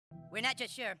We're not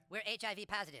just sure, we're HIV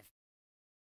positive.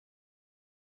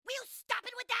 Will you stop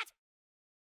it with that?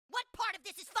 What part of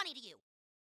this is funny to you?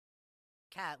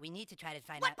 Kyle, we need to try to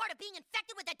find What out... part of being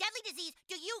infected with a deadly disease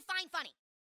do you find funny?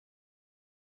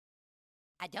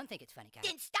 I don't think it's funny, Kyle.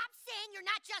 Then stop saying you're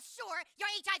not just sure you're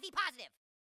HIV positive.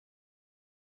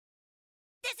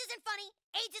 This isn't funny,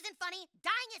 AIDS isn't funny,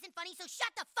 dying isn't funny, so shut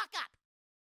the fuck up!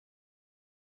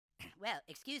 Well,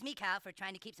 excuse me, Kyle, for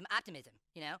trying to keep some optimism,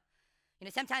 you know?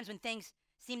 Sometimes when things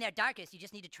seem their darkest, you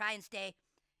just need to try and stay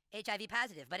HIV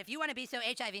positive. But if you want to be so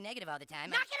HIV negative all the time...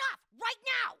 Knock it off, right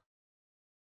now!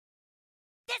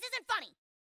 This isn't funny.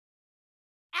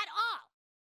 At all.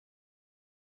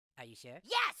 Are you sure?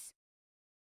 Yes!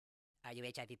 Are you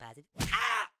HIV positive?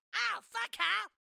 Ah! Ow, fuck, Kyle!